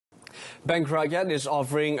Bank Rakyat is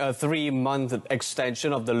offering a 3-month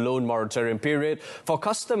extension of the loan moratorium period for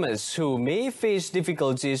customers who may face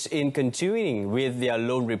difficulties in continuing with their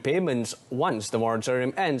loan repayments once the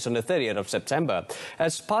moratorium ends on the 30th of September.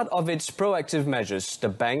 As part of its proactive measures, the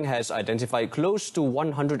bank has identified close to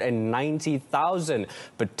 190,000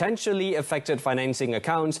 potentially affected financing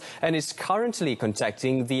accounts and is currently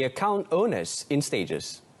contacting the account owners in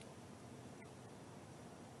stages.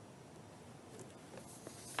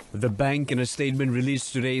 The bank, in a statement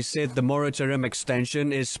released today, said the moratorium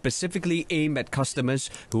extension is specifically aimed at customers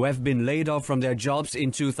who have been laid off from their jobs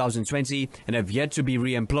in 2020 and have yet to be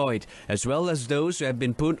re-employed, as well as those who have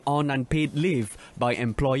been put on unpaid leave by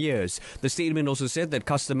employers. The statement also said that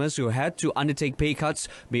customers who had to undertake pay cuts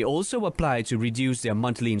may also apply to reduce their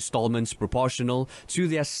monthly installments proportional to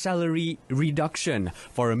their salary reduction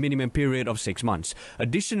for a minimum period of 6 months.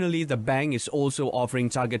 Additionally, the bank is also offering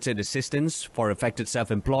targeted assistance for affected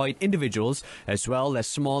self-employed individuals as well as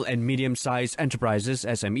small and medium-sized enterprises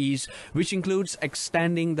 (SMEs), which includes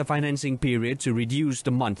extending the financing period to reduce the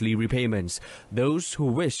monthly repayments. Those who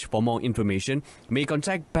wish for more information may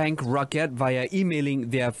contact Bank Rakyat via emailing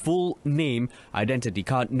their full name, identity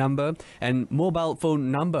card number and mobile phone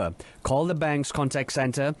number, call the bank's contact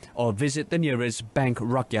center or visit the nearest Bank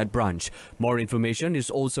Rakyat branch. More information is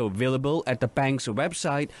also available at the bank's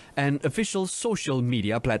website and official social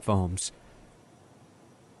media platforms.